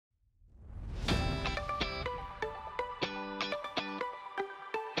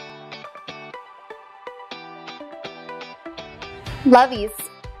Loveys.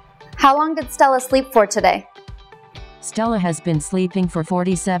 How long did Stella sleep for today? Stella has been sleeping for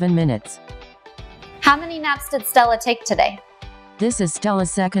 47 minutes. How many naps did Stella take today? This is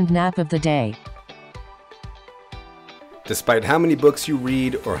Stella's second nap of the day. Despite how many books you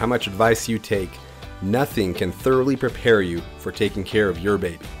read or how much advice you take, nothing can thoroughly prepare you for taking care of your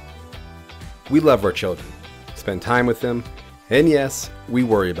baby. We love our children, spend time with them, and yes, we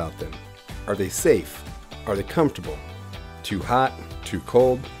worry about them. Are they safe? Are they comfortable? Too hot? Too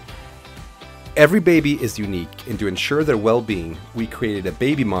cold? Every baby is unique, and to ensure their well-being, we created a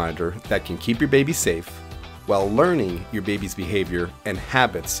baby monitor that can keep your baby safe while learning your baby's behavior and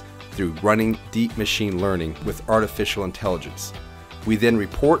habits through running deep machine learning with artificial intelligence. We then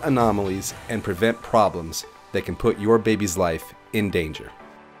report anomalies and prevent problems that can put your baby's life in danger.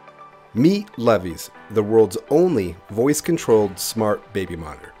 Meet Lovey's, the world's only voice-controlled smart baby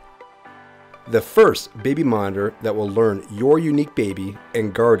monitor. The first baby monitor that will learn your unique baby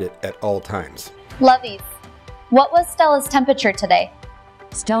and guard it at all times. Loveys. What was Stella's temperature today?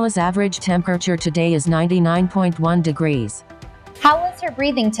 Stella's average temperature today is 99.1 degrees. How was her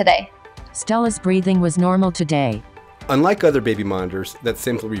breathing today? Stella's breathing was normal today. Unlike other baby monitors that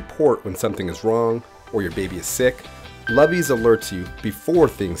simply report when something is wrong or your baby is sick, Lovey's alerts you before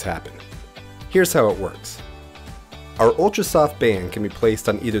things happen. Here's how it works. Our ultra-soft band can be placed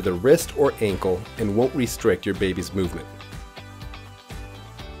on either the wrist or ankle and won't restrict your baby's movement.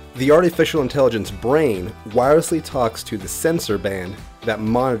 The artificial intelligence brain wirelessly talks to the sensor band that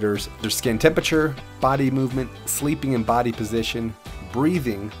monitors their skin temperature, body movement, sleeping and body position,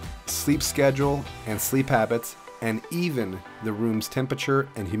 breathing, sleep schedule and sleep habits, and even the room's temperature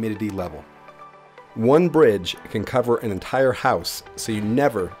and humidity level. One bridge can cover an entire house, so you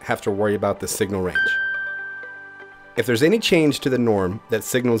never have to worry about the signal range. If there's any change to the norm that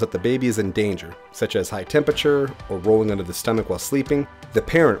signals that the baby is in danger, such as high temperature or rolling under the stomach while sleeping, the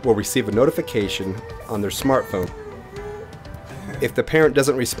parent will receive a notification on their smartphone. If the parent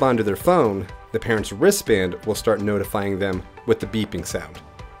doesn't respond to their phone, the parent's wristband will start notifying them with the beeping sound.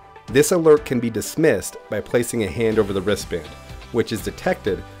 This alert can be dismissed by placing a hand over the wristband, which is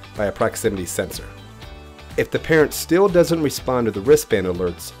detected by a proximity sensor. If the parent still doesn't respond to the wristband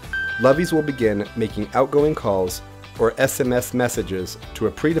alerts, Lovey's will begin making outgoing calls or SMS messages to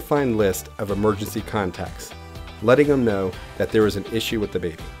a predefined list of emergency contacts, letting them know that there is an issue with the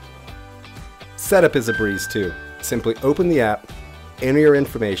baby. Setup is a breeze too. Simply open the app, enter your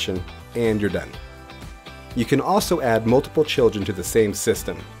information, and you're done. You can also add multiple children to the same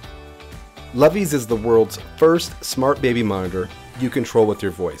system. Lovey's is the world's first smart baby monitor you control with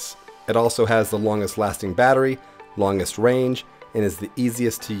your voice. It also has the longest lasting battery, longest range, and is the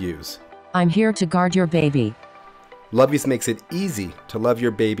easiest to use. I'm here to guard your baby. Lovey's makes it easy to love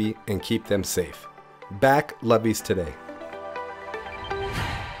your baby and keep them safe. Back Lovey's today.